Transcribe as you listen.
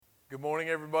Good morning,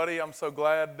 everybody. I'm so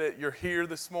glad that you're here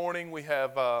this morning. We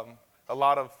have a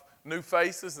lot of new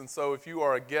faces, and so if you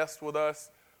are a guest with us,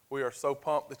 we are so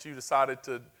pumped that you decided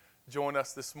to join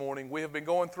us this morning. We have been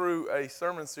going through a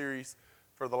sermon series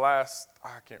for the last,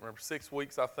 6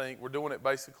 weeks, I think. We're doing it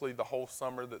basically the whole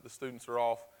summer that the students are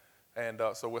off, and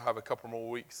so we'll have a couple more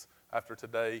weeks after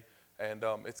today. And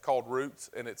it's called Roots,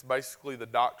 and it's basically the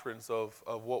doctrines of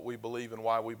what we believe and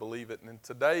why we believe it. And in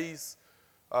today's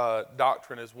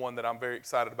doctrine is one that I'm very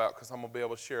excited about because I'm going to be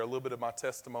able to share a little bit of my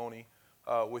testimony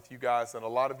with you guys, and a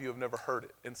lot of you have never heard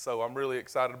it, and so I'm really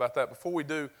excited about that. Before we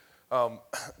do,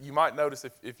 you might notice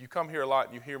if you come here a lot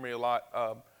and you hear me a lot,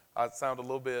 I sound a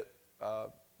little bit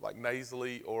like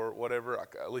nasally or whatever,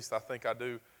 at least I think I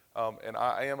do, and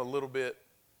I am a little bit,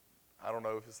 I don't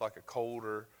know if it's like a cold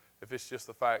or if it's just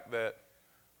the fact that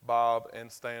Bob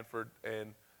and Stanford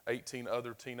and 18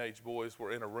 other teenage boys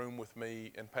were in a room with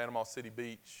me in Panama City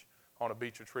Beach on a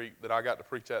beach retreat that I got to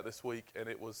preach at this week, and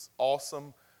it was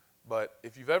awesome. But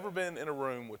if you've ever been in a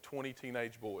room with 20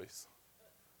 teenage boys,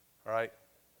 right,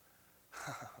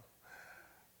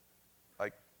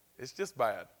 like, it's just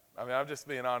bad. I mean, I'm just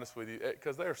being honest with you,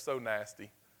 because they're so nasty.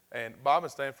 And Bob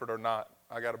and Stanford are not.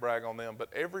 I got to brag on them.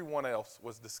 But everyone else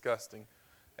was disgusting.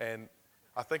 And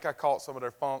I think I caught some of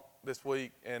their funk this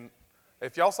week, and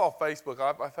if y'all saw Facebook,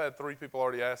 I've had 3 people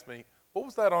already ask me, what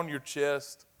was that on your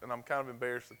chest? And I'm kind of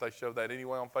embarrassed that they showed that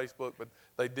anyway on Facebook, but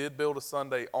they did build a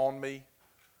sundae on me.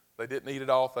 They didn't eat it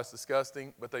off, that's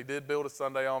disgusting, but they did build a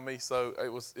sundae on me, so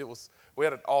we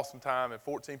had an awesome time, and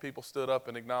 14 people stood up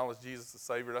and acknowledged Jesus as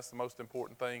Savior. That's the most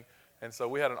important thing, and so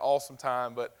we had an awesome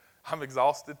time, but I'm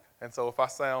exhausted, and so if I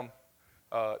sound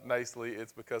nasally,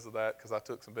 it's because of that, because I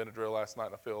took some Benadryl last night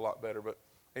and I feel a lot better, but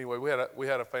anyway, we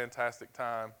had a fantastic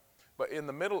time. But in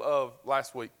the middle of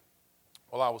last week,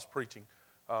 while I was preaching,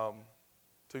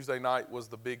 Tuesday night was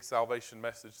the big salvation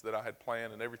message that I had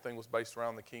planned, and everything was based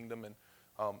around the kingdom. And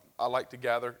I like to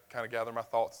gather my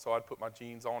thoughts, so I'd put my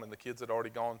jeans on, and the kids had already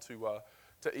gone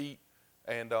to eat.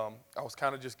 And I was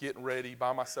kind of just getting ready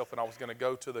by myself, and I was going to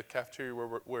go to the cafeteria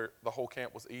where the whole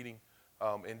camp was eating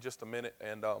in just a minute.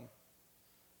 And I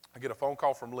get a phone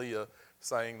call from Leah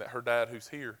saying that her dad, who's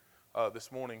here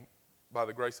this morning, by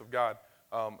the grace of God,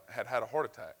 had a heart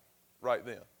attack right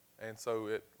then. And so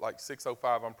at like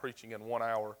 6:05, I'm preaching in 1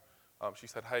 hour. She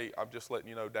said, hey, I'm just letting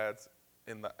you know Dad's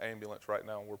in the ambulance right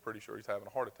now, and we're pretty sure he's having a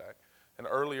heart attack. And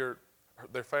earlier,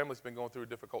 their family's been going through a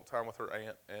difficult time with her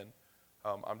aunt, and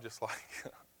I'm just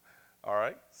like, all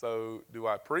right, so do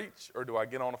I preach or do I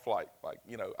get on a flight?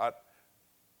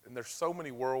 And there's so many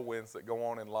whirlwinds that go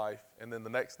on in life. And then the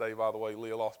next day, by the way,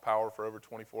 Leah lost power for over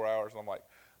 24 hours, and I'm like,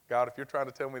 God, if you're trying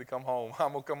to tell me to come home,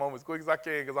 I'm going to come home as quick as I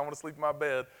can because I want to sleep in my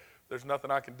bed. There's nothing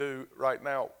I can do right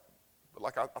now.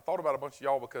 But I thought about a bunch of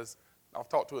y'all because I've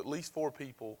talked to at least 4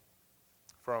 people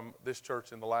from this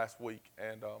church in the last week.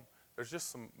 And there's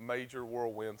just some major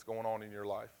whirlwinds going on in your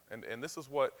life. And this is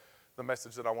what the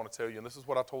message that I want to tell you. And this is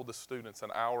what I told the students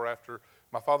an hour after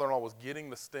my father-in-law was getting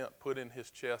the stent put in his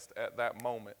chest at that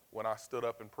moment when I stood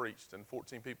up and preached. And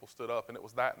 14 people stood up. And it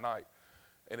was that night.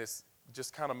 And it's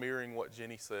just kind of mirroring what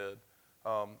Jenny said.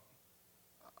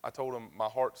 I told him my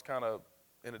heart's kind of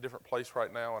in a different place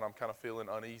right now, and I'm kind of feeling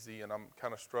uneasy, and I'm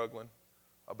kind of struggling,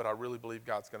 but I really believe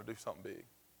God's going to do something big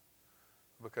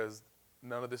because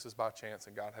none of this is by chance,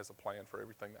 and God has a plan for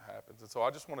everything that happens. And so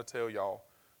I just want to tell y'all,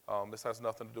 this has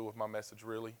nothing to do with my message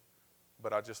really,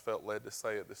 but I just felt led to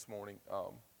say it this morning.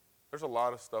 There's a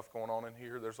lot of stuff going on in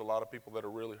here. There's a lot of people that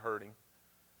are really hurting,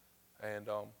 and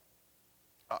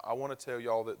I want to tell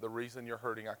y'all that the reason you're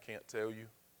hurting, I can't tell you.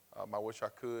 I wish I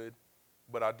could,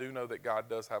 but I do know that God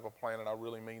does have a plan, and I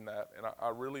really mean that. And I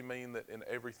really mean that in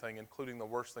everything, including the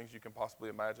worst things you can possibly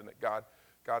imagine, that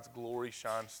God's glory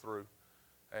shines through.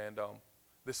 And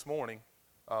this morning,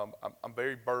 I'm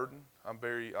very burdened. I'm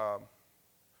very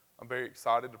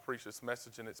excited to preach this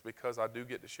message, and it's because I do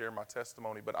get to share my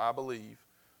testimony. But I believe,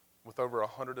 with over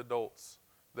 100 adults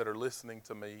that are listening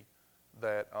to me,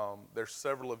 that there's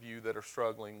several of you that are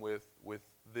struggling with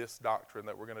this doctrine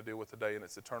that we're going to deal with today, and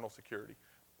it's eternal security.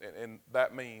 And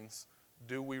that means,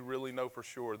 do we really know for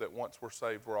sure that once we're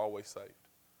saved, we're always saved?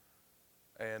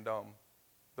 And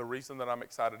the reason that I'm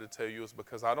excited to tell you is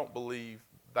because I don't believe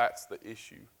that's the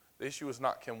issue. The issue is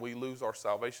not can we lose our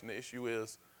salvation. The issue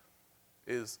is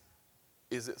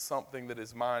it something that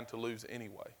is mine to lose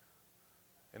anyway?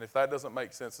 And if that doesn't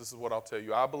make sense, this is what I'll tell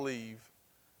you. I believe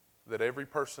that every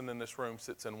person in this room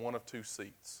sits in one of 2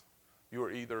 seats. You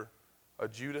are either a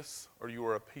Judas or you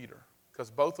are a Peter, because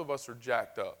both of us are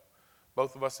jacked up.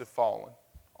 Both of us have fallen.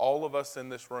 All of us in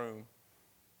this room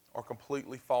are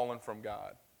completely fallen from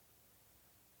God.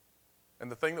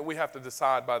 And the thing that we have to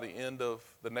decide by the end of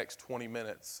the next 20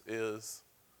 minutes is,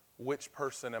 which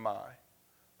person am I?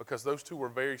 Because those two were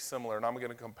very similar, and I'm going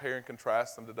to compare and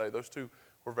contrast them today. Those two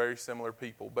were very similar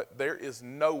people. But there is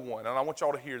no one, and I want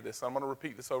y'all to hear this. I'm going to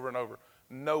repeat this over and over.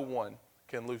 No one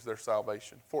can lose their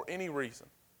salvation for any reason.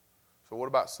 So what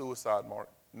about suicide, Mark?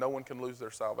 No one can lose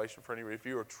their salvation for any reason. If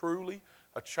you are truly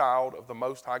a child of the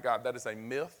Most High God, that is a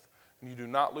myth, and you do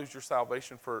not lose your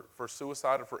salvation for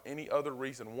suicide or for any other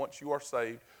reason. Once you are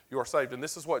saved, you are saved. And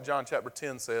this is what John chapter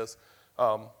 10 says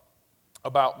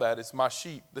about that. It's my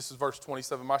sheep. This is verse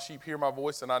 27. My sheep hear my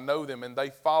voice, and I know them, and they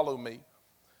follow me.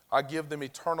 I give them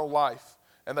eternal life,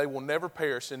 and they will never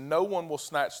perish, and no one will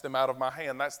snatch them out of my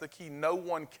hand. That's the key. No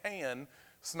one can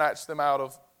snatch them out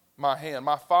of my hand.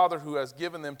 My Father who has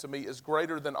given them to me is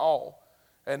greater than all,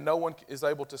 and no one is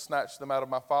able to snatch them out of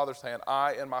my Father's hand.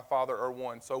 I and my Father are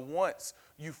one. So once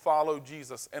you follow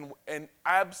Jesus, and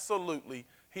absolutely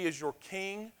He is your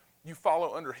King, you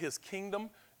follow under His kingdom,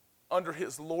 under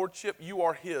His lordship, you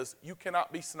are His. You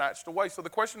cannot be snatched away. So the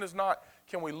question is not,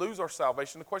 can we lose our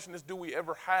salvation? The question is, do we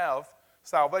ever have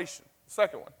salvation?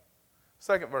 Second one,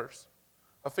 second verse,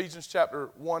 Ephesians chapter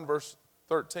 1, verse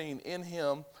 13. In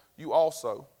Him you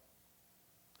also,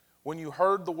 when you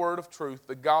heard the word of truth,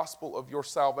 the gospel of your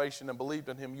salvation, and believed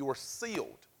in Him, you were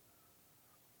sealed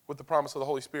with the promise of the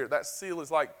Holy Spirit. That seal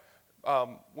is like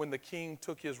when the king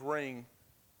took his ring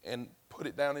and put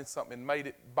it down in something and made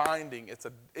it binding.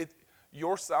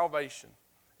 Your salvation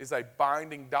is a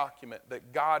binding document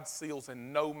that God seals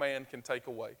and no man can take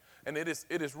away. And it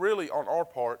is really on our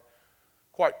part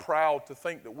quite proud to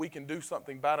think that we can do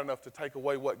something bad enough to take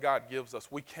away what God gives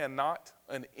us. We cannot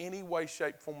in any way,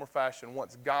 shape, form, or fashion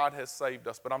once God has saved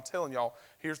us. But I'm telling y'all,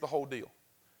 here's the whole deal.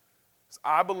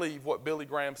 I believe what Billy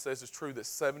Graham says is true, that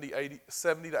 70 to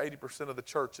 80% of the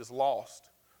church is lost.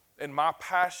 And my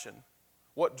passion,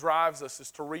 what drives us,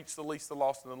 is to reach the least, the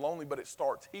lost, and the lonely, but it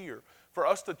starts here. For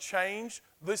us to change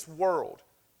this world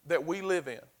that we live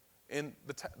in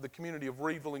the community of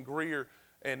Reedville and Greer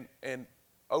and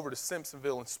over to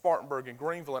Simpsonville and Spartanburg and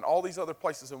Greenville and all these other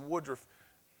places in Woodruff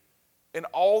and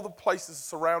all the places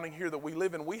surrounding here that we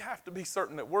live in, we have to be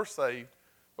certain that we're saved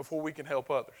before we can help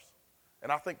others.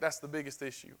 And I think that's the biggest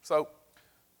issue. So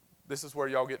this is where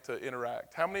y'all get to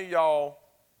interact. How many of y'all,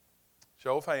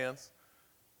 show of hands,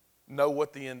 know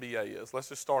what the NBA is? Let's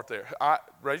just start there.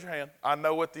 Raise your hand. I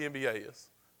know what the NBA is.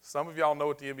 Some of y'all know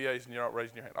what the NBA is and you're not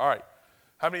raising your hand. All right.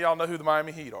 How many of y'all know who the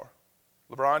Miami Heat are?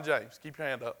 LeBron James. Keep your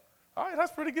hand up. All right,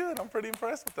 that's pretty good. I'm pretty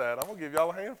impressed with that. I'm going to give y'all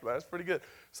a hand for that. That's pretty good.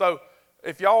 So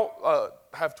if y'all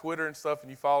have Twitter and stuff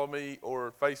and you follow me,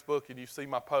 or Facebook and you see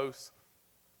my posts,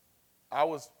 I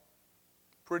was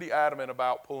pretty adamant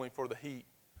about pulling for the Heat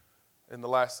in the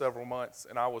last several months,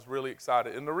 and I was really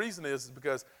excited. And the reason is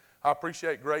because I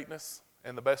appreciate greatness,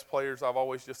 and the best players I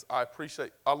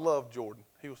love Jordan.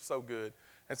 He was so good.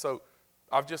 And so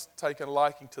I've just taken a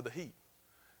liking to the Heat.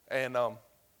 And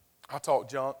I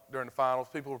talked junk during the finals.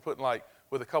 People were putting, like,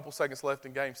 with a couple seconds left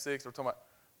in Game 6, they were talking about,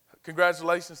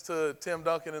 congratulations to Tim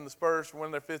Duncan and the Spurs for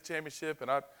winning their 5th championship.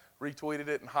 And I retweeted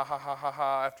it and ha, ha, ha, ha,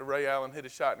 ha, after Ray Allen hit a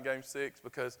shot in Game 6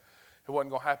 because it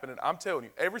wasn't going to happen. And I'm telling you,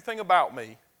 everything about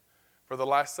me for the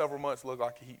last several months looked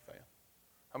like a Heat fan.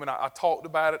 I mean, I talked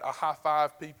about it. I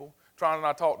high-fived people. Tron and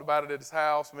I talked about it at his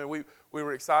house. I mean, we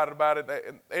were excited about it.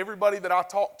 And everybody that I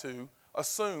talked to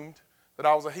assumed that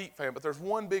I was a Heat fan. But there's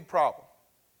one big problem.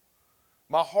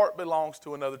 My heart belongs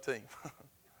to another team.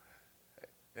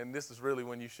 And this is really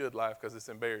when you should laugh because it's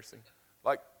embarrassing.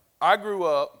 Like, I grew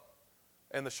up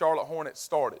and the Charlotte Hornets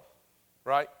started,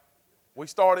 right? We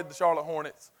started the Charlotte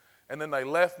Hornets, and then they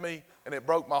left me, and it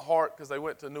broke my heart because they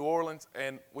went to New Orleans,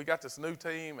 and we got this new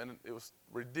team, and it was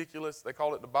ridiculous. They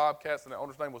called it the Bobcats, and the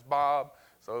owner's name was Bob.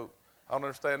 So I don't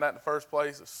understand that in the first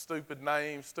place. It's a stupid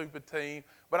name, stupid team.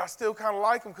 But I still kind of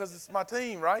like them because it's my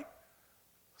team, right?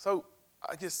 So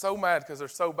I get so mad because they're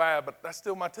so bad, but that's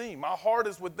still my team. My heart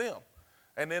is with them.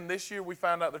 And then this year we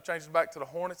found out they're changing back to the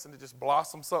Hornets, and it just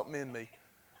blossomed something in me.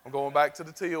 I'm going back to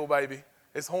the teal, baby.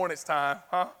 It's Hornets time,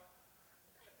 huh?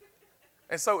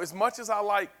 And so as much as I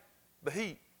like the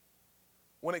Heat,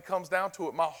 when it comes down to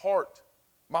it, my heart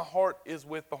is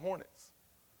with the Hornets.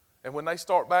 And when they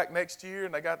start back next year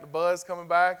and they got the buzz coming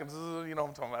back, and you know what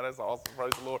I'm talking about, that's awesome,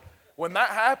 praise the Lord. When that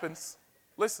happens,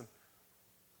 listen,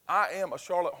 I am a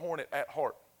Charlotte Hornet at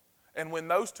heart. And when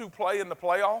those two play in the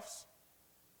playoffs,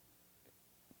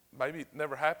 maybe it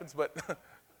never happens, but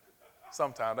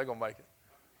sometime they're going to make it.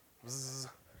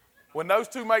 When those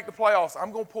two make the playoffs,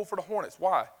 I'm going to pull for the Hornets.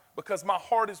 Why? Because my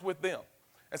heart is with them.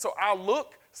 And so I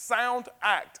look, sound,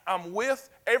 act. I'm with,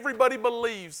 everybody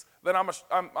believes that I'm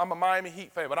a Miami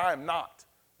Heat fan, but I am not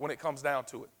when it comes down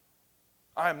to it.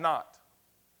 I am not.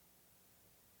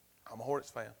 I'm a Hornets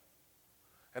fan.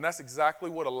 And that's exactly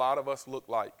what a lot of us look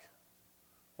like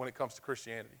when it comes to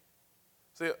Christianity.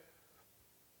 See,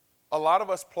 a lot of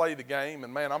us play the game,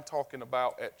 and man, I'm talking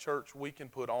about at church, we can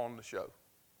put on the show.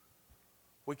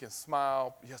 We can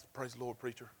smile. Yes, praise the Lord,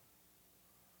 preacher.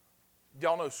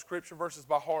 Y'all know scripture verses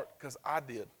by heart? Because I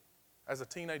did. As a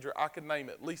teenager, I could name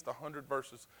at least 100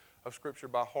 verses of scripture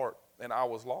by heart, and I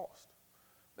was lost.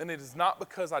 And it is not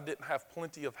because I didn't have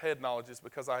plenty of head knowledge, it's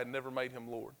because I had never made him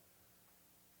Lord.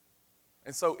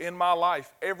 And so in my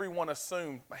life, everyone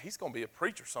assumed, he's going to be a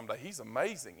preacher someday. He's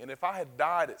amazing. And if I had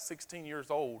died at 16 years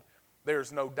old,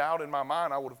 there's no doubt in my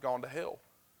mind I would have gone to hell.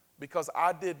 Because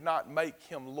I did not make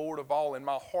him Lord of all, and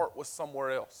my heart was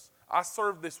somewhere else. I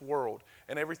served this world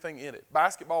and everything in it.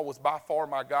 Basketball was by far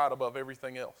my God above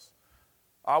everything else.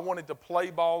 I wanted to play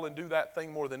ball and do that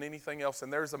thing more than anything else.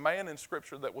 And there's a man in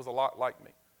Scripture that was a lot like me.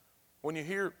 When you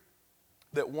hear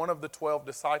that one of the 12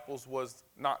 disciples was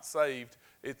not saved,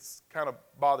 it's kind of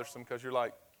bothersome because you're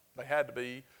like, they had to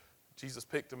be. Jesus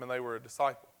picked them and they were a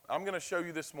disciple. I'm going to show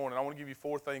you this morning. I want to give you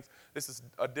 4 things. This is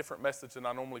a different message than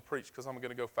I normally preach because I'm going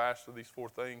to go fast through these 4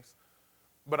 things.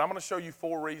 But I'm going to show you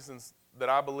 4 reasons that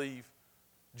I believe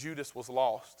Judas was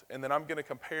lost. And then I'm going to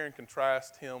compare and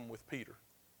contrast him with Peter.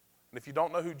 And if you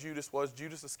don't know who Judas was,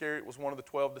 Judas Iscariot was one of the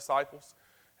 12 disciples.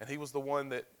 And he was the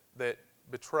one that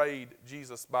betrayed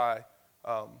Jesus by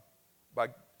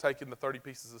taking the 30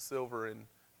 pieces of silver and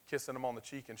kissing him on the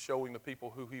cheek and showing the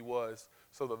people who he was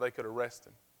so that they could arrest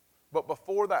him. But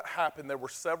before that happened, there were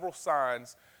several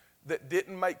signs that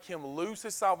didn't make him lose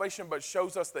his salvation, but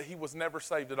shows us that he was never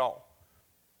saved at all.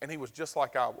 And he was just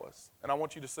like I was. And I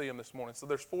want you to see him this morning. So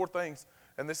there's 4 things,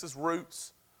 and this is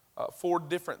roots, 4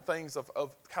 different things of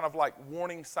kind of like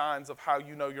warning signs of how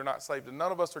you know you're not saved. And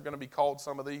none of us are going to be called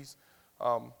some of these,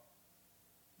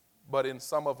 but in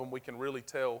some of them we can really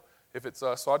tell if it's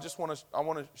us. So I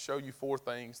want to show you 4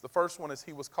 things. The first one is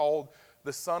he was called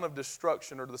the son of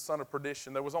destruction or the son of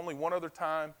perdition. There was only one other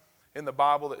time in the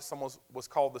Bible that someone was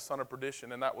called the son of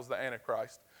perdition, and that was the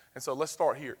Antichrist. And so let's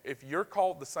start here. If you're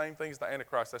called the same thing as the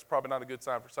Antichrist, that's probably not a good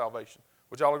sign for salvation.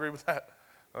 Would y'all agree with that?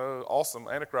 Awesome,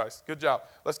 Antichrist. Good job.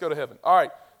 Let's go to heaven. All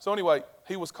right, so anyway,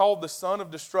 he was called the son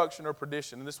of destruction or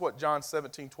perdition. And this is what John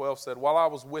 17:12 said. While I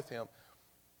was with him,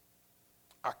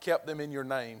 I kept them in your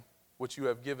name, which you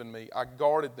have given me. I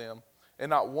guarded them, and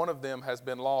not one of them has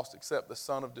been lost except the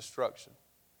son of destruction.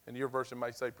 And your version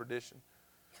may say perdition,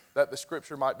 that the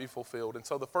scripture might be fulfilled. And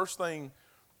so the first thing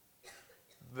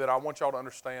that I want y'all to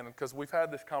understand, because we've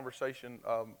had this conversation,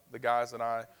 the guys and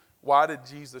I, why did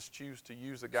Jesus choose to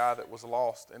use a guy that was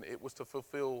lost? And it was to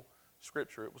fulfill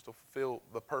scripture. It was to fulfill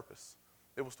the purpose.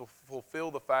 It was to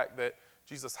fulfill the fact that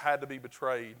Jesus had to be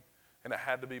betrayed, and it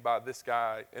had to be by this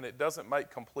guy. And it doesn't make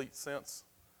complete sense,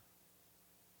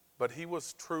 but he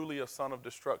was truly a son of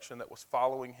destruction that was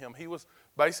following him. He was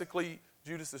basically,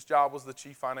 Judas's job was the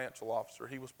chief financial officer.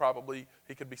 He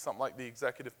could be something like the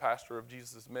executive pastor of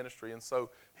Jesus' ministry. And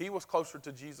so he was closer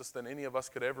to Jesus than any of us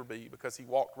could ever be because he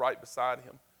walked right beside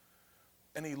him.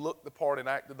 And he looked the part and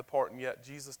acted the part, and yet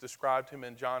Jesus described him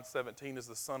in John 17 as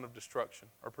the son of destruction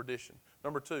or perdition.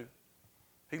 Number 2,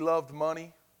 he loved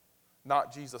money,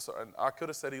 not Jesus. And I could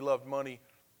have said he loved money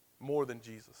more than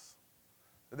Jesus.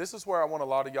 This is where I want a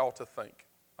lot of y'all to think.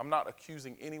 I'm not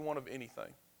accusing anyone of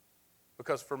anything,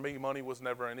 because for me, money was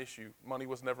never an issue. Money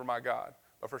was never my God.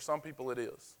 But for some people, it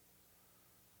is.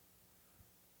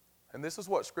 And this is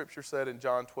what Scripture said in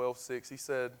John 12:6. He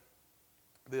said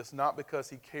this, not because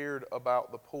he cared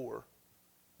about the poor.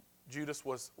 Judas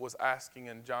was asking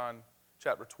in John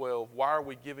chapter 12, why are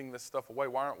we giving this stuff away?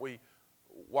 Why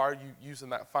are you using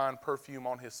that fine perfume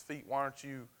on his feet? Why aren't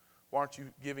you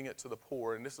giving it to the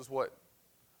poor? And this is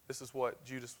what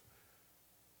Judas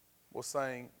was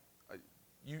saying.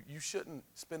 You shouldn't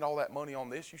spend all that money on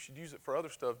this. You should use it for other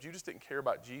stuff. Judas didn't care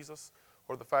about Jesus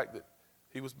or the fact that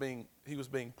he was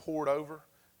being poured over.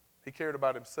 He cared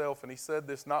about himself, and he said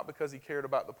this not because he cared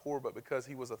about the poor, but because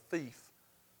he was a thief.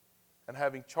 And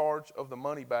having charge of the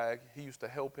money bag, he used to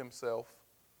help himself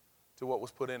to what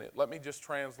was put in it. Let me just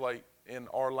translate in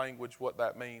our language what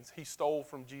that means. He stole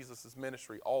from Jesus'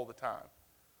 ministry all the time.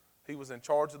 He was in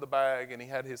charge of the bag, and he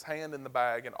had his hand in the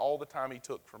bag, and all the time he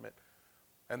took from it.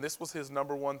 And this was his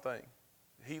number one thing.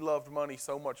 He loved money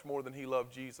so much more than he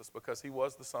loved Jesus because he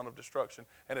was the son of destruction.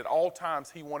 And at all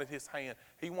times, he wanted his hand.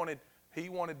 He wanted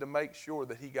to make sure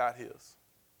that he got his.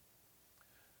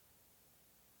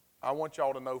 I want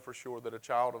y'all to know for sure that a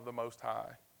child of the Most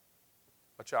High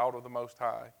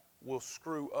will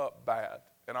screw up bad.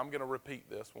 And I'm going to repeat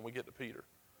this when we get to Peter.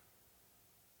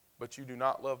 But you do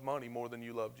not love money more than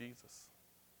you love Jesus.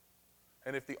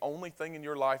 And if the only thing in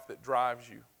your life that drives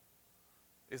you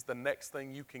is the next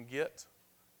thing you can get,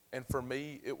 and for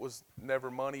me, it was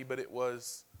never money, but it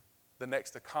was the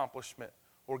next accomplishment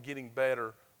or getting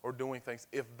better or doing things.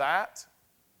 If that,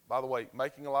 by the way,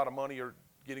 making a lot of money or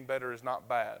getting better is not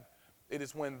bad. It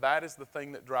is when that is the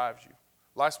thing that drives you.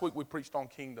 Last week we preached on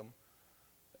kingdom.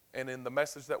 And in the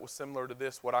message that was similar to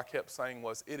this, what I kept saying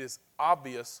was, it is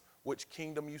obvious which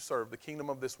kingdom you serve, the kingdom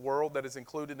of this world that is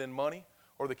included in money,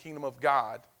 or the kingdom of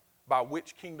God, by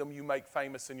which kingdom you make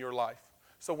famous in your life.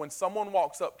 So when someone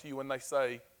walks up to you and they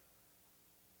say,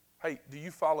 hey, do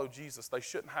you follow Jesus? They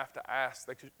shouldn't have to ask.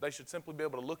 They should simply be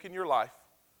able to look in your life,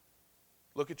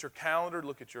 look at your calendar,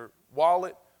 look at your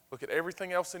wallet, look at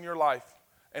everything else in your life,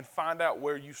 and find out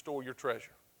where you store your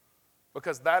treasure.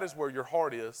 Because that is where your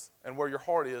heart is, and where your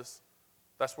heart is,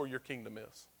 that's where your kingdom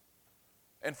is.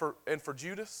 And for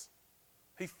Judas,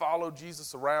 he followed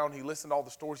Jesus around. He listened to all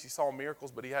the stories. He saw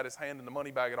miracles, but he had his hand in the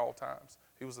money bag at all times.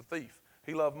 He was a thief.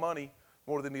 He loved money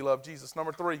more than he loved Jesus.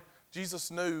 Number 3, Jesus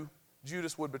knew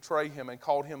Judas would betray him and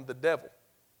called him the devil.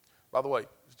 By the way,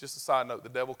 just a side note, the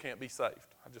devil can't be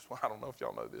saved. I don't know if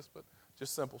y'all know this, but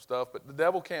just simple stuff. But the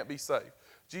devil can't be saved.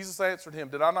 Jesus answered him,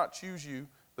 did I not choose you,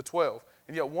 the 12?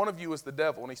 And yet one of you is the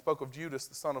devil. And he spoke of Judas,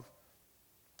 the son of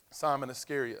Simon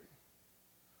Iscariot.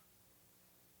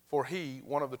 For he,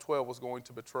 one of the 12, was going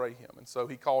to betray him. And so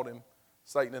he called him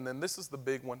Satan. And then this is the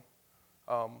big one,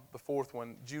 the 4th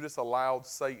one. Judas allowed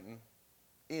Satan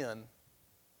in,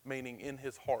 meaning in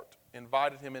his heart,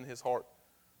 invited him in his heart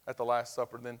at the Last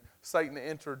Supper. Then Satan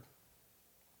entered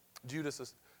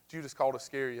Judas called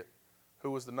Iscariot,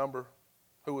 who was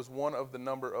one of the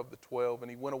number of the 12,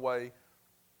 and he went away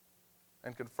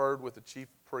and conferred with the chief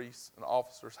priests and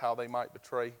officers how they might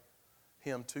betray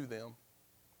him to them.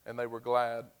 And they were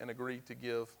glad and agreed to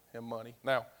give him money.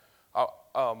 Now,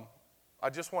 I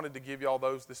just wanted to give you all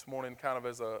those this morning kind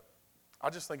of I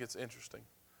just think it's interesting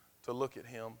to look at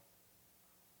him.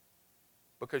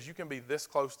 Because you can be this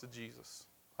close to Jesus.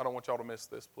 I don't want y'all to miss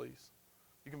this, please.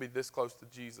 You can be this close to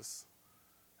Jesus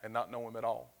and not know him at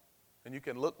all. And you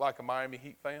can look like a Miami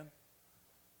Heat fan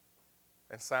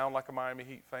and sound like a Miami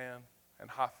Heat fan and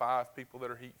high-five people that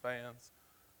are Heat fans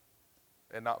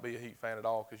and not be a Heat fan at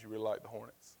all because you really like the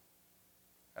Hornets.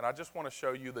 And I just want to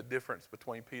show you the difference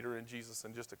between Peter and Jesus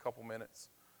in just a couple minutes.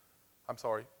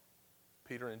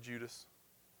 Peter and Judas.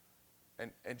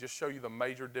 And just show you the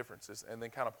major differences and then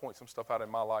kind of point some stuff out in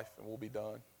my life and we'll be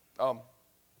done.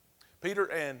 Peter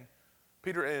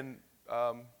and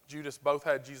Judas both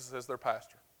had Jesus as their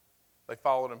pastor. They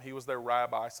followed him. He was their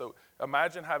rabbi. So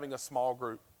imagine having a small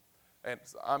group. And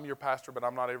I'm your pastor, but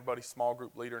I'm not everybody's small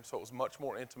group leader. And so it was much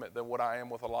more intimate than what I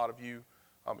am with a lot of you.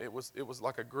 It was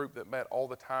like a group that met all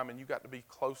the time, and you got to be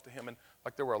close to him. And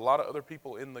like there were a lot of other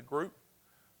people in the group,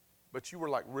 but you were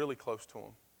like really close to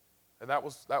him. And that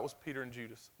was Peter and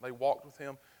Judas. They walked with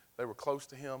him. They were close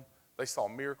to him. They saw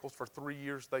miracles for 3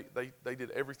 years. They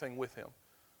did everything with him.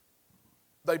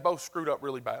 They both screwed up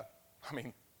really bad. I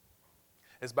mean,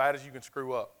 as bad as you can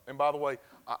screw up. And by the way,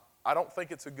 I don't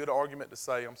think it's a good argument to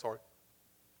say, I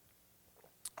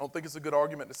don't think it's a good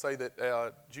argument to say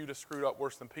that Judas screwed up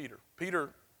worse than Peter. Peter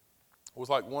was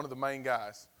like one of the main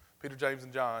guys, Peter, James,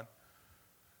 and John.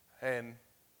 And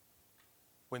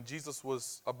when Jesus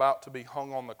was about to be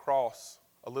hung on the cross,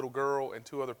 a little girl and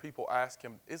 2 other people asked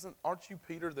him, aren't you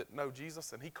Peter that know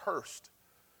Jesus? And he cursed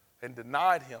and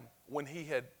denied him when he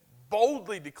had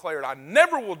boldly declared, I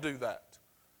never will do that.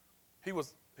 He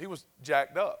was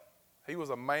jacked up. He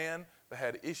was a man that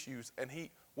had issues. And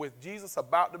with Jesus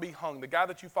about to be hung, the guy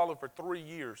that you followed for 3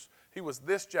 years, he was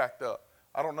this jacked up.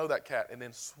 I don't know that cat. And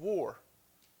then swore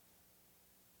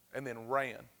and then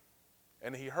ran.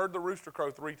 And he heard the rooster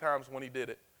crow 3 times when he did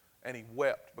it. And he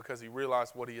wept because he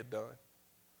realized what he had done.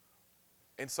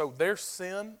 And so their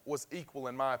sin was equal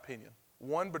in my opinion.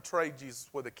 One betrayed Jesus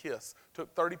with a kiss,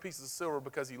 took 30 pieces of silver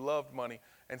because he loved money,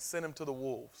 and sent him to the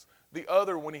wolves. The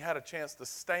other, when he had a chance to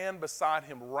stand beside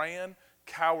him, ran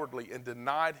cowardly and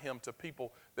denied him to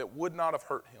people that would not have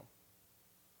hurt him.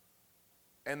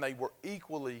 And they were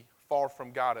equally far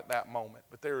from God at that moment.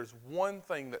 But there is one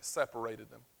thing that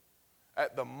separated them.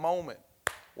 At the moment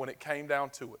when it came down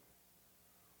to it,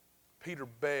 Peter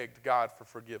begged God for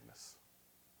forgiveness.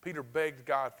 Peter begged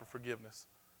God for forgiveness.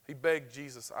 He begged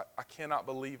Jesus, I cannot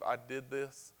believe I did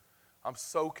this. I'm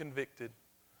so convicted.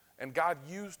 And God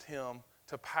used him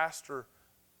to pastor,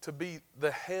 to be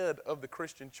the head of the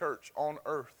Christian church on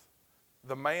earth.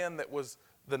 The man that was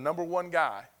the number one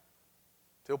guy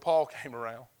till Paul came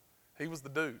around. He was the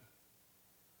dude.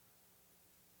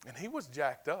 And he was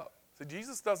jacked up. See,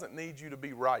 Jesus doesn't need you to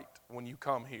be right when you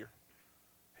come here.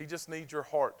 He just needs your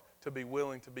heart to be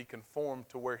willing to be conformed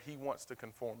to where he wants to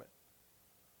conform it.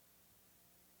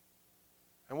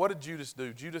 And what did Judas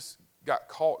do? Judas got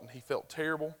caught and he felt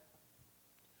terrible.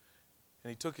 And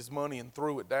he took his money and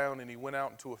threw it down, and he went out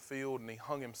into a field and he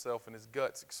hung himself, and his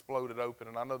guts exploded open.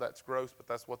 And I know that's gross, but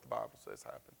that's what the Bible says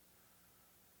happened.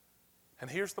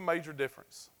 And here's the major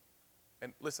difference.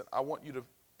 And listen, I want you to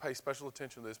pay special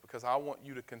attention to this, because I want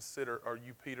you to consider, are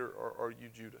you Peter or are you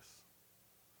Judas?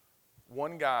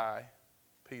 One guy,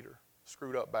 Peter,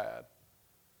 screwed up bad.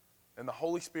 And the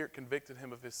Holy Spirit convicted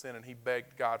him of his sin, and he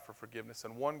begged God for forgiveness.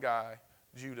 And one guy,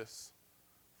 Judas,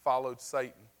 followed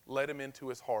Satan, led him into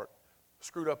his heart,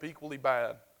 screwed up equally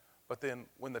bad. But then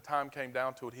when the time came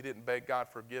down to it, he didn't beg God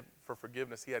for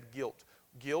forgiveness. He had guilt.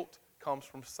 Guilt comes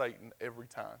from Satan every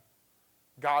time.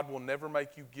 God will never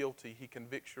make you guilty. He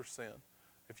convicts your sin.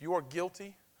 If you are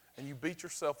guilty and you beat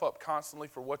yourself up constantly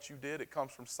for what you did, it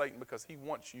comes from Satan, because he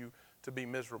wants you to be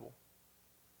miserable.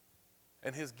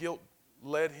 And his guilt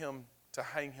led him to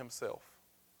hang himself.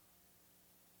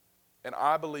 And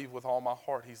I believe with all my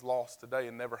heart he's lost today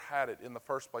and never had it in the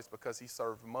first place, because he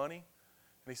served money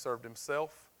and he served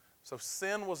himself. So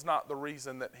sin was not the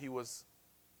reason that he was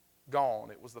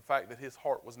gone. It was the fact that his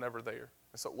heart was never there.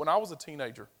 And so when I was a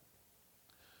teenager,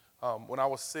 when I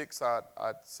was 6, I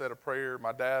said a prayer.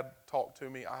 My dad talked to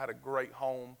me. I had a great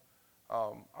home.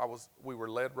 We were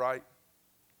led right.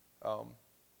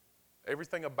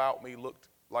 Everything about me looked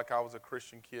like I was a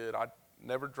Christian kid. I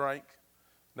never drank,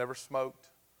 never smoked,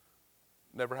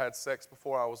 never had sex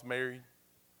before I was married.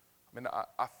 I mean,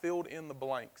 I filled in the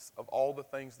blanks of all the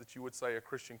things that you would say a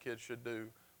Christian kid should do,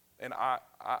 and I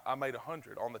made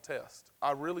 100 on the test.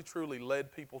 I really, truly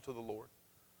led people to the Lord.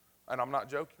 And I'm not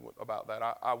joking about that.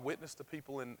 I witnessed to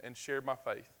people and shared my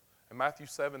faith. And Matthew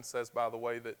 7 says, by the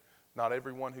way, that not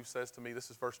everyone who says to me, this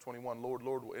is verse 21, Lord,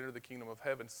 Lord, will enter the kingdom of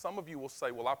heaven. Some of you will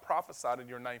say, well, I prophesied in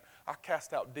your name. I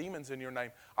cast out demons in your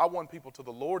name. I won people to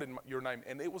the Lord in your name.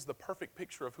 And it was the perfect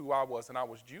picture of who I was, and I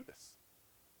was Judas.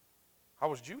 I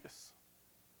was Judas.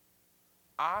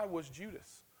 I was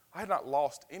Judas. I had not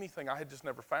lost anything. I had just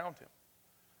never found him.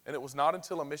 And it was not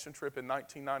until a mission trip in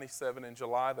 1997 in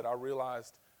July that I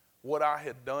realized what I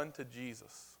had done to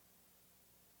Jesus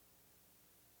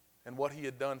and what he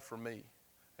had done for me,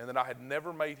 and that I had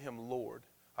never made him Lord.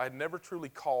 I had never truly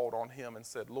called on him and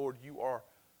said, Lord, you are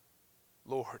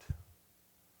Lord.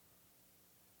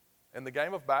 And the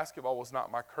game of basketball was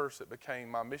not my curse. It became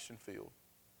my mission field.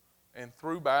 And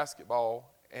through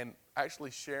basketball and actually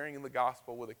sharing in the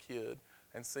gospel with a kid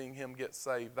and seeing him get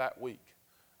saved that week,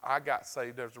 I got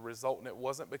saved as a result. And it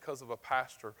wasn't because of a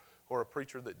pastor or a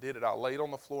preacher that did it. I laid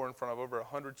on the floor in front of over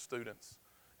 100 students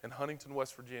in Huntington,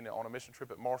 West Virginia on a mission trip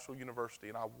at Marshall University,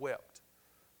 and I wept.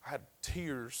 I had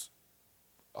tears,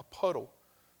 a puddle.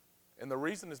 And the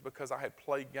reason is because I had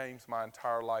played games my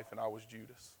entire life, and I was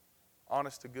Judas.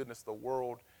 Honest to goodness, the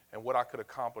world and what I could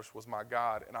accomplish was my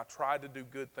God, and I tried to do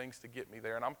good things to get me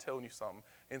there. And I'm telling you something,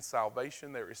 in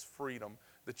salvation there is freedom,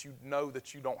 that you know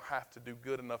that you don't have to do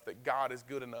good enough, that God is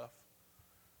good enough.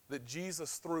 That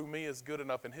Jesus through me is good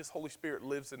enough, and his Holy Spirit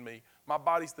lives in me. My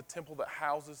body's the temple that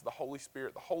houses the Holy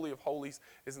Spirit. The Holy of Holies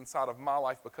is inside of my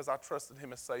life because I trusted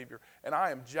him as Savior. And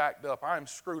I am jacked up. I am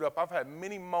screwed up. I've had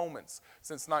many moments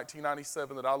since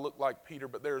 1997 that I look like Peter,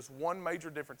 but there is one major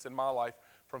difference in my life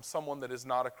from someone that is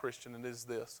not a Christian, and it is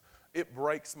this. It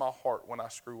breaks my heart when I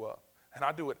screw up. And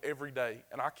I do it every day,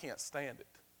 and I can't stand it.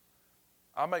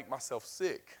 I make myself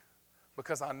sick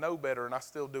because I know better, and I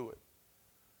still do it.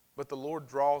 But the Lord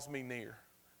draws me near,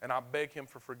 and I beg him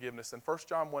for forgiveness. And 1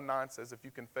 John 1:9 says, if you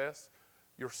confess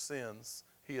your sins,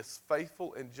 he is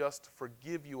faithful and just to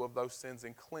forgive you of those sins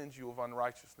and cleanse you of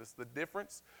unrighteousness. The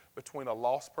difference between a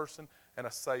lost person and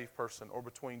a saved person, or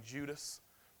between Judas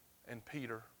and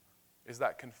Peter, is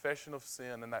that confession of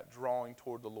sin and that drawing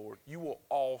toward the Lord. You will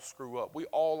all screw up. We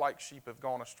all like sheep have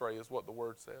gone astray, is what the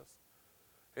word says.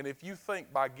 And if you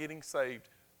think by getting saved,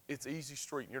 it's easy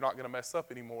street and you're not going to mess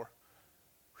up anymore,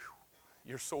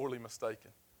 you're sorely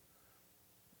mistaken.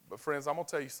 But friends, I'm going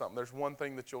to tell you something. There's one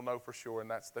thing that you'll know for sure,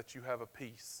 and that's that you have a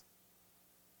peace.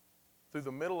 Through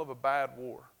the middle of a bad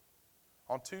war,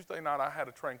 on Tuesday night I had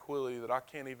a tranquility that I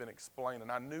can't even explain,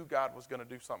 and I knew God was going to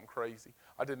do something crazy.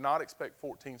 I did not expect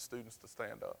 14 students to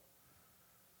stand up.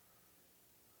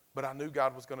 But I knew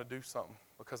God was going to do something,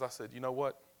 because I said, you know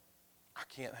what? I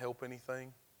can't help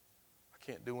anything. I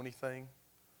can't do anything,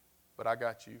 but I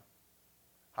got you.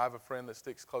 I have a friend that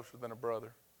sticks closer than a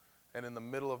brother. And in the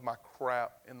middle of my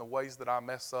crap, in the ways that I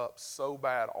mess up so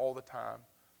bad all the time,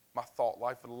 my thought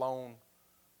life alone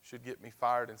should get me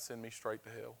fired and send me straight to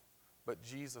hell. But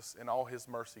Jesus, in all his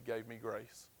mercy, gave me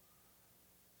grace.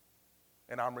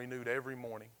 And I'm renewed every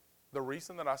morning. The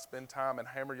reason that I spend time and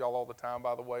hammer y'all all the time,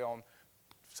 by the way, on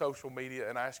social media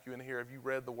and ask you in here, have you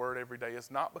read the Word every day,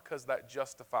 is not because that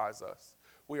justifies us.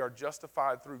 We are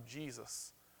justified through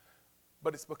Jesus.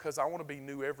 But it's because I want to be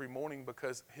new every morning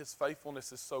because His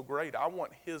faithfulness is so great. I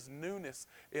want His newness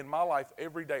in my life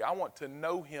every day. I want to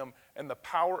know Him and the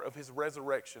power of His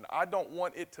resurrection. I don't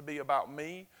want it to be about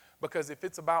me, because if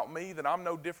it's about me, then I'm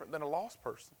no different than a lost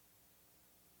person.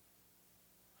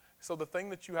 So the thing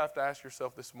that you have to ask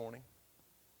yourself this morning,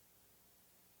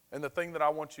 and the thing that I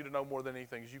want you to know more than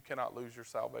anything, is you cannot lose your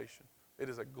salvation. It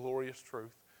is a glorious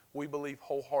truth. We believe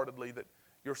wholeheartedly that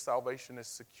your salvation is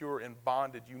secure and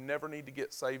bonded. You never need to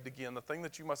get saved again. The thing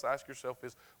that you must ask yourself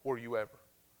is, were you ever?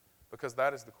 Because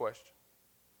that is the question.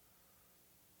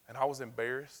 And I was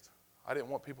embarrassed. I didn't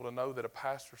want people to know that a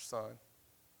pastor's son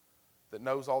that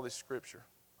knows all this scripture,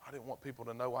 I didn't want people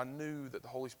to know. I knew that the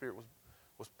Holy Spirit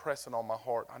was pressing on my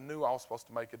heart. I knew I was supposed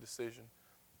to make a decision,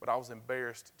 but I was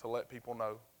embarrassed to let people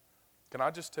know. Can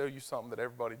I just tell you something that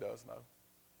everybody does know?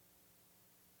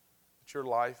 That your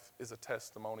life is a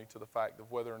testimony to the fact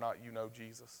of whether or not you know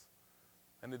Jesus.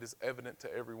 And it is evident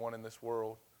to everyone in this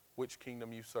world which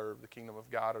kingdom you serve, the kingdom of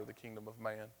God or the kingdom of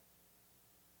man.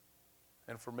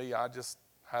 And for me, I just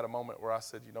had a moment where I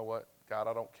said, you know what, God,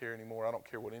 I don't care anymore. I don't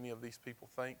care what any of these people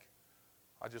think.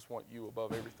 I just want you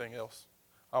above everything else.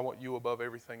 I want you above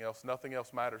everything else. Nothing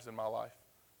else matters in my life.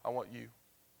 I want you.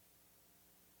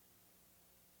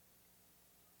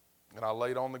 And I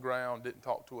laid on the ground, didn't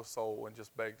talk to a soul, and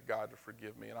just begged God to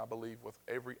forgive me. And I believe with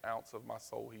every ounce of my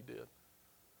soul He did.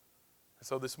 And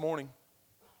so this morning,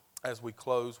 as we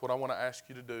close, what I want to ask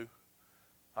you to do,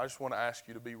 I just want to ask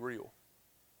you to be real.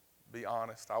 Be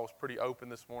honest. I was pretty open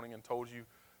this morning and told you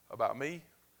about me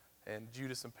and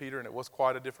Judas and Peter, and it was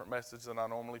quite a different message than I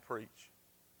normally preach.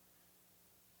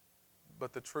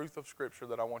 But the truth of Scripture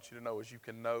that I want you to know is you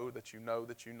can know that you know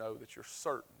that you know that you're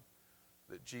certain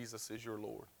that Jesus is your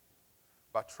Lord.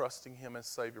 By trusting Him as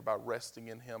Savior, by resting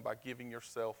in Him, by giving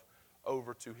yourself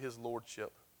over to His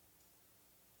Lordship.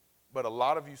 But a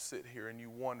lot of you sit here and you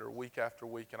wonder week after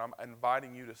week, and I'm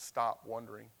inviting you to stop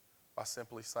wondering by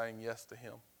simply saying yes to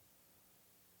Him.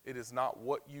 It is not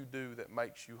what you do that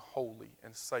makes you holy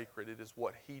and sacred. It is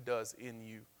what He does in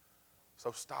you.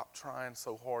 So stop trying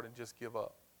so hard and just give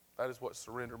up. That is what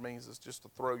surrender means, is just to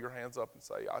throw your hands up and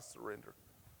say, I surrender.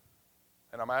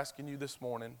 And I'm asking you this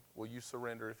morning, will you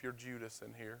surrender? If you're Judas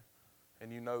in here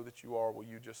and you know that you are, will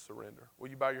you just surrender? Will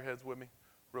you bow your heads with me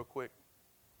real quick?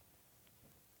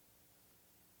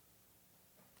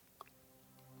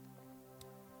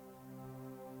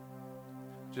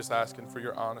 Just asking for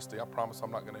your honesty. I promise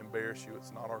I'm not going to embarrass you.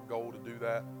 It's not our goal to do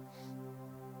that.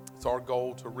 It's our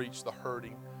goal to reach the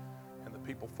hurting and the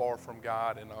people far from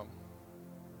God. And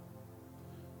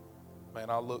man,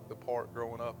 I looked the part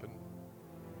growing up, and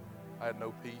I had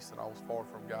no peace, and I was far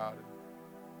from God. And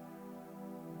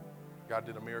God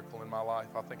did a miracle in my life.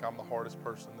 I think I'm the hardest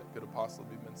person that could have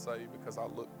possibly been saved because I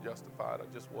looked justified. I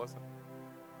just wasn't.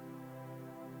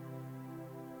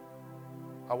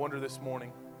 I wonder this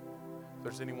morning if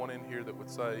there's anyone in here that would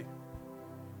say,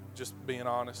 just being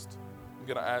honest, I'm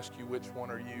going to ask you, which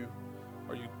one are you?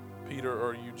 Are you Peter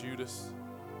or are you Judas?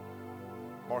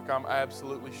 Mark, I'm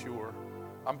absolutely sure.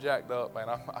 I'm jacked up, man.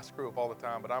 I screw up all the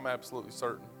time, but I'm absolutely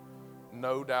certain,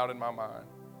 no doubt in my mind,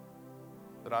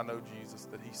 that I know Jesus,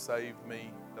 that He saved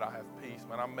me, that I have peace.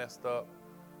 Man, I'm messed up,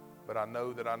 but I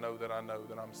know that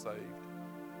I'm saved.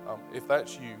 If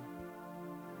that's you,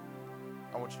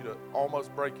 I want you to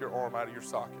almost break your arm out of your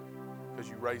socket because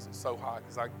you raise it so high,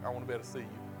 because I want to be able to see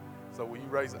you. So will you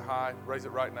raise it high? Raise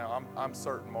it right now. I'm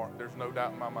certain, Mark. There's no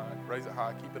doubt in my mind. Raise it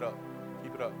high. Keep it up.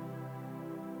 Keep it up.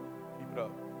 Keep it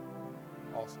up.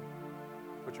 Awesome.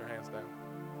 Put your hands down.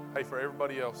 Hey, for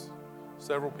everybody else,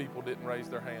 several people didn't raise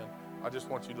their hand. I just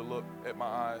want you to look at my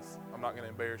eyes. I'm not going to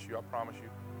embarrass you, I promise you,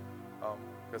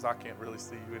 because I can't really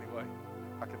see you anyway.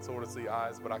 I can sort of see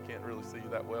eyes, but I can't really see you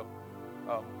that well.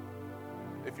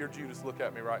 If you're Judas, look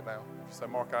at me right now. If you say,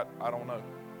 Mark, I don't know.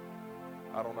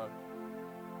 I don't know.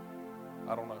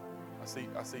 I don't know. I see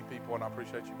people, and I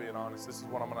appreciate you being honest. This is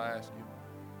what I'm going to ask you.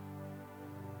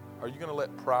 Are you going to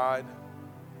let pride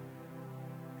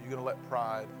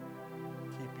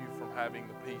keep you from having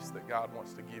the peace that God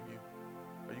wants to give you?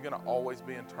 Are you going to always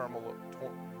be in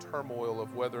turmoil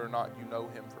of whether or not you know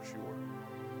Him for sure?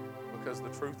 Because the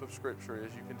truth of Scripture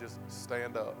is you can just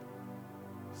stand up,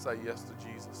 say yes to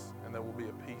Jesus, and there will be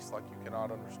a peace like you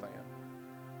cannot understand.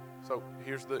 So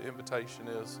here's the invitation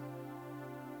is,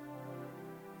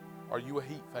 are you a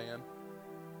Heat fan?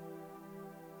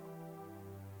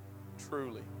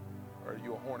 Truly. Or are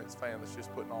you a Hornets fan that's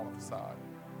just putting on a facade?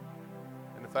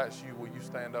 And if that's you, will you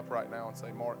stand up right now and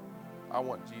say, Mark, I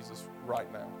want Jesus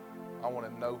right now. I want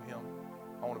to know him.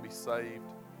 I want to be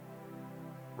saved.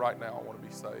 Right now, I want to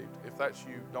be saved. If that's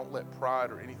you, don't let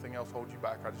pride or anything else hold you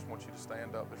back. I just want you to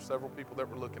stand up. There's several people that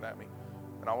were looking at me,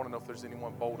 and I want to know if there's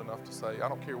anyone bold enough to say, I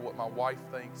don't care what my wife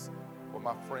thinks, what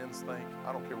my friends think.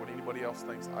 I don't care what anybody else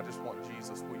thinks. I just want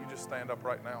Jesus. Will you just stand up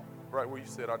right now? Right where you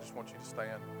sit, I just want you to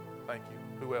stand. Thank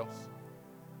you. Who else?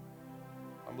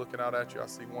 I'm looking out at you. I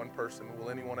see one person. Will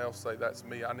anyone else say, that's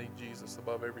me? I need Jesus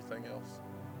above everything else.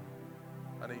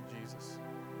 I need Jesus.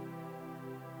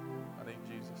 I need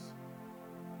Jesus.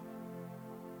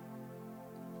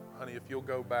 Honey, if you'll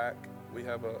go back, we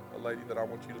have a lady that I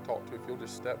want you to talk to. If you'll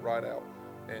just step right out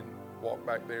and walk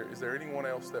back there. Is there anyone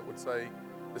else that would say,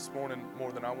 this morning,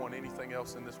 more than I want anything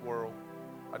else in this world,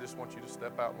 I just want you to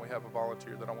step out, and we have a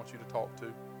volunteer that I want you to talk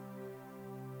to.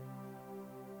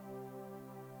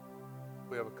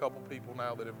 We have a couple people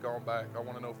now that have gone back. I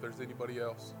want to know if there's anybody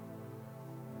else.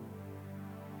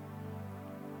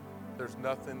 There's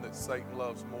nothing that Satan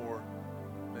loves more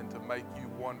than to make you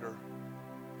wonder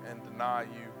and deny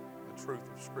you the truth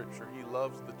of Scripture. He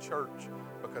loves the church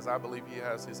because I believe he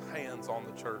has his hands on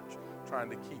the church, trying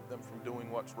to keep them from doing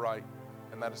what's right,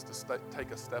 and that is to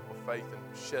take a step of faith and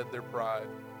shed their pride.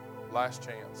 Last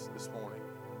chance this morning.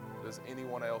 Does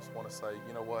anyone else want to say,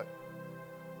 you know what?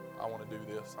 I want to do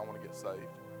this. I want to get saved.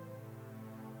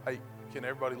 Hey, can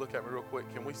everybody look at me real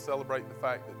quick? Can we celebrate the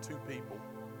fact that two people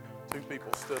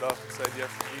stood up and said yes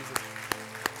to Jesus?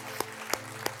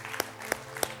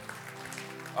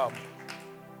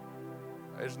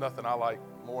 There's nothing I like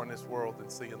more in this world than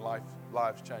seeing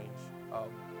lives change.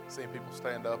 Seeing people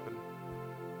stand up and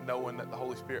knowing that the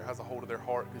Holy Spirit has a hold of their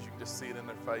heart, because you can just see it in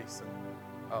their face.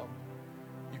 And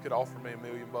you could offer me $1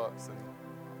 million, and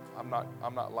I'm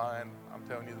not lying. I'm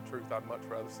telling you the truth. I'd much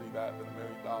rather see that than $1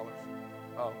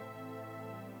 million.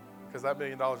 Because that $1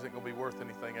 million isn't going to be worth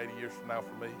anything 80 years from now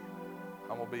for me.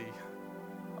 I'm gonna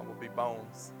be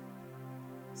bones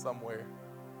somewhere.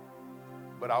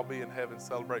 But I'll be in heaven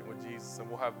celebrating with Jesus, and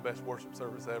we'll have the best worship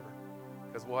service ever,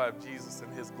 because we'll have Jesus in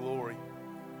his glory,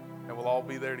 and we'll all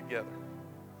be there together.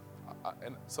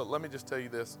 And so let me just tell you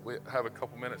this. We have a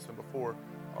couple minutes, and before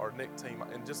our Nick team,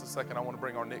 in just a second, I want to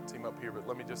bring our Nick team up here, but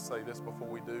let me just say this before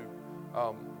we do.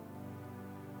 I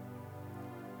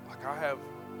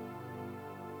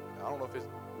don't know if it's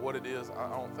what it is. I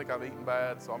don't think I've eaten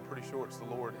bad, so I'm pretty sure it's the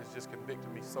Lord has just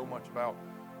convicted me so much about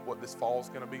what this fall is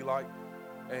going to be like,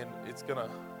 and it's gonna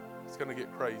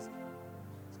get crazy.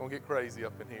 It's gonna get crazy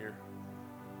up in here.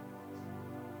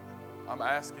 I'm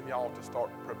asking y'all to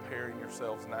start preparing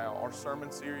yourselves now. Our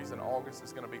sermon series in August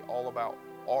is going to be all about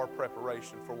our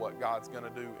preparation for what God's going to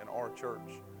do in our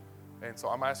church. And so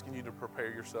I'm asking you to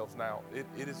prepare yourselves now. We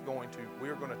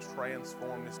are going to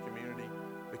transform this community,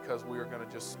 because we are going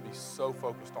to just be so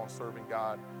focused on serving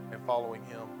God and following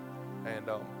him. And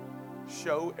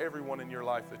show everyone in your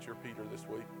life that you're Peter this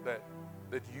week, that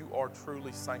you are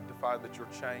truly sanctified, that you're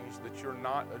changed, that you're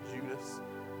not a Judas,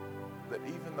 that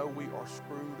even though we are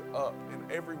screwed up, and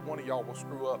every one of y'all will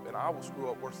screw up, and I will screw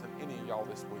up worse than any of y'all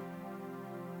this week,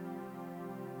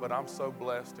 but I'm so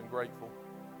blessed and grateful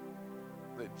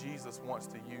that Jesus wants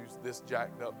to use this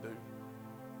jacked up dude.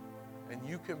 And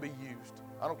you can be used.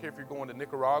 I don't care if you're going to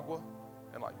Nicaragua,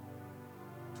 and like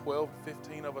 12,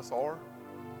 15 of us are,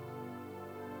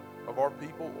 of our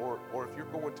people, or if you're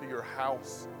going to your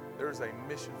house, there's a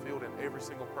mission field in every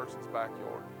single person's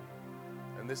backyard.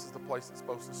 And this is the place it's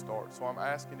supposed to start. So I'm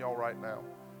asking y'all right now,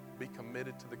 be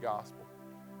committed to the gospel.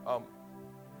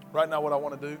 Right now what I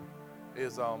want to do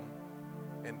is,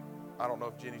 and I don't know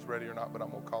if Jenny's ready or not, but I'm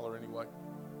going to call her anyway.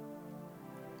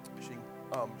 She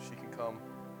can come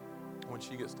when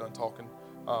she gets done talking.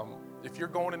 If you're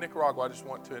going to Nicaragua, I just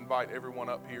want to invite everyone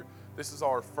up here. This is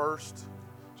our first,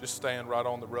 just stand right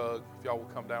on the rug. If y'all will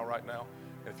come down right now.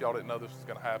 And if y'all didn't know this was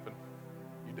going to happen,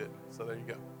 you didn't. So there you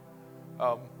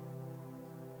go.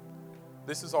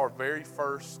 This is our very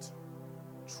first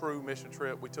true mission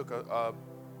trip. We took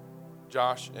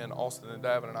Josh and Austin and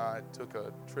Davin and I took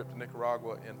a trip to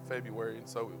Nicaragua in February, and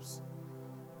so it was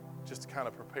just to kind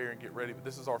of prepare and get ready. But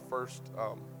this is our first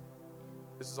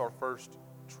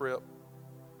trip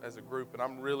as a group, and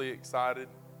I'm really excited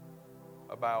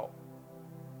about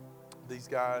these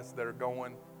guys that are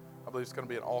going. I believe it's going to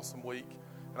be an awesome week,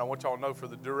 and I want y'all to know, for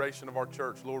the duration of our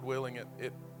church, Lord willing,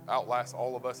 it outlasts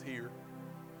all of us here.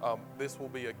 This will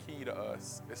be a key to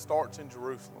us. It starts in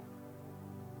Jerusalem,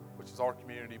 which is our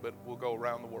community, but we'll go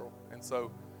around the world. And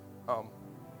so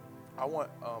I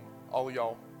want all of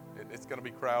y'all, it's going to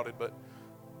be crowded, but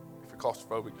if you're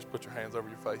claustrophobic, just put your hands over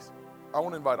your face. I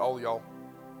want to invite all of y'all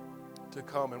to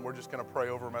come, and we're just going to pray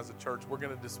over them as a church. We're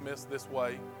going to dismiss this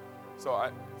way So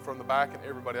from the back and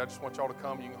everybody, I just want y'all to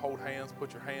come. You can hold hands,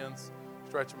 put your hands,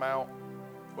 stretch them out,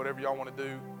 whatever y'all want to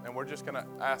do. And we're just going to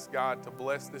ask God to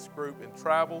bless this group in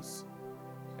travels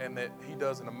and that He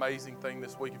does an amazing thing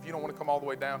this week. If you don't want to come all the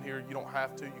way down here, you don't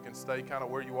have to. You can stay kind of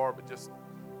where you are, but just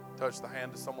touch the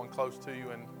hand of someone close to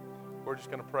you. And we're just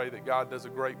going to pray that God does a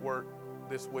great work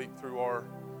this week through our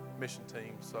mission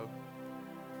team. So.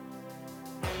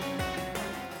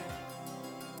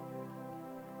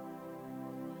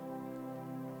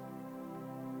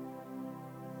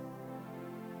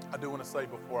 I do want to say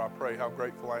before I pray how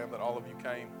grateful I am that all of you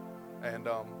came, and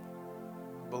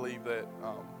believe that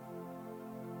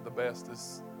the best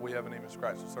is we haven't even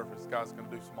scratched the surface. God's going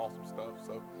to do some awesome stuff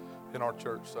so in our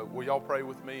church. So will y'all pray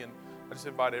with me? And I just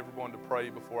invite everyone to pray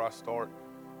before I start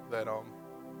that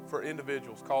for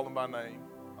individuals, call them by name,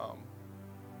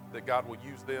 that God will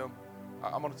use them.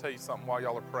 I'm going to tell you something while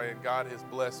y'all are praying. God has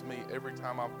blessed me every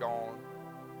time I've gone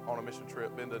on a mission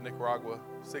trip. Been to Nicaragua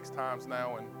 6 times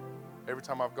now, and every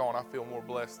time I've gone, I feel more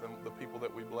blessed than the people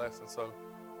that we bless. And so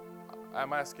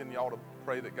I'm asking y'all to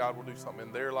pray that God will do something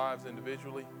in their lives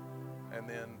individually, and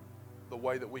then the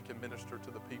way that we can minister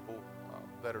to the people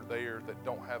that are there that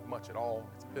don't have much at all.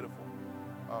 It's pitiful.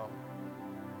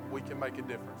 We can make a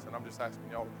difference, and I'm just asking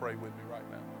y'all to pray with me right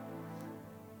now.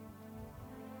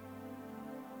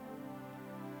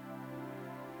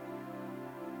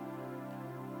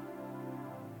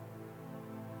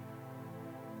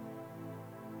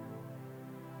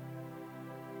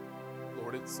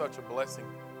 Lord, it's such a blessing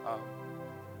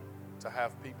to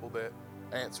have people that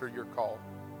answer your call.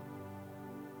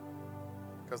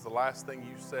 Because the last thing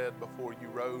you said before you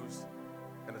rose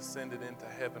and ascended into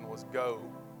heaven was go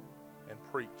and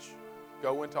preach.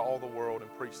 Go into all the world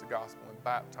and preach the gospel and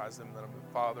baptize them in the name of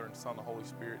the Father and Son and the Holy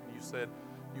Spirit. And you said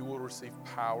you will receive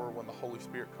power when the Holy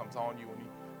Spirit comes on you, and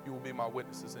you will be my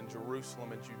witnesses in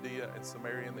Jerusalem and Judea and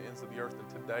Samaria and the ends of the earth. And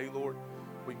today, Lord,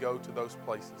 we go to those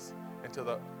places and to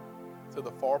the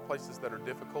far places that are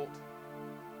difficult.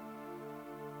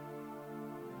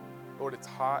 Lord, it's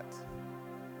hot.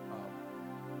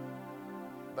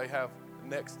 They have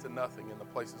next to nothing in the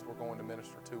places we're going to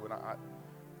minister to. And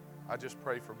I just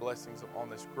pray for blessings on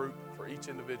this group. For each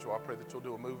individual, I pray that you'll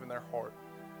do a move in their heart.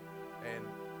 And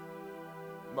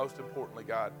most importantly,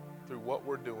 God, through what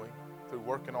we're doing, through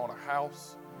working on a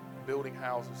house, building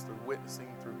houses, through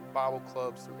witnessing, through Bible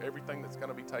clubs, through everything that's going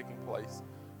to be taking place,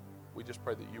 we just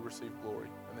pray that you receive glory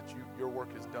and that your work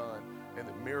is done and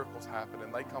that miracles happen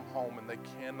and they come home and they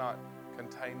cannot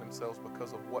contain themselves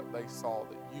because of what they saw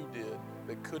that you did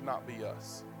that could not be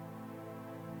us.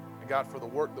 And God, for the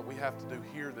work that we have to do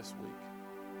here this week,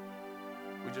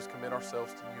 we just commit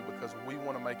ourselves to you because we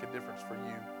want to make a difference for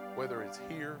you, whether it's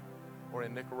here or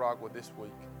in Nicaragua this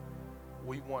week.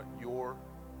 We want your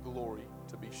glory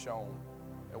to be shown,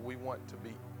 and we want to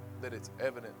be that it's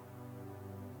evident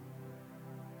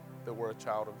that we're a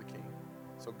child of the King.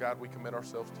 So God, we commit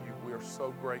ourselves to you. We are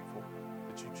so grateful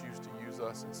that you choose to use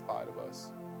us in spite of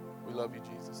us. We love you,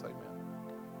 Jesus. Amen.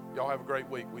 Y'all have a great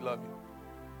week. We love you.